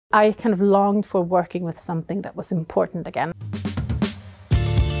I kind of longed for working with something that was important again.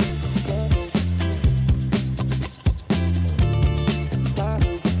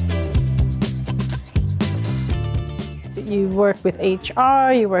 So you work with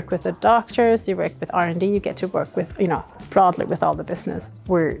HR, you work with the doctors, you work with R&D, you get to work with, broadly with all the business.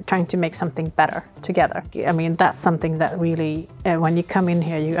 We're trying to make something better together. I mean, that's something that really, when you come in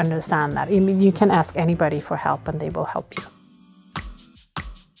here, you understand that. I mean, you can ask anybody for help and they will help you.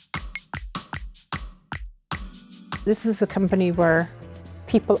 This is a company where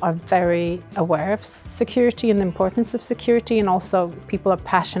people are very aware of security and the importance of security, and also people are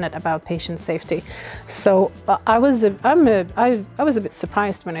passionate about patient safety. So I was a bit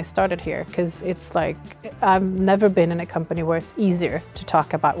surprised when I started here, because it's like I've never been in a company where it's easier to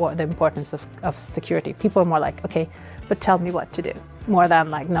talk about what the importance of security. People are more like, okay, but tell me what to do, more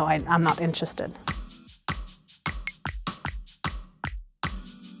than like, no, I'm not interested.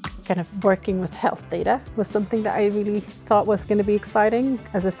 Kind of working with health data was something that I really thought was going to be exciting.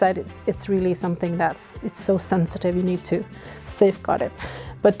 As I said, it's really something it's so sensitive, you need to safeguard it.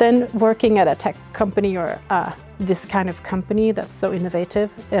 But then working at a tech company or this kind of company that's so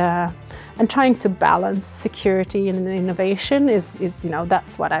innovative and trying to balance security and innovation is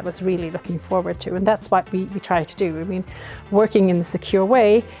that's what I was really looking forward to, and that's what we try to do. I mean, working in a secure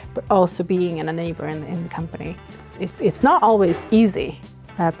way, but also being an enabler in the company. It's not always easy.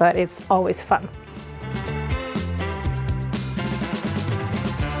 But it's always fun.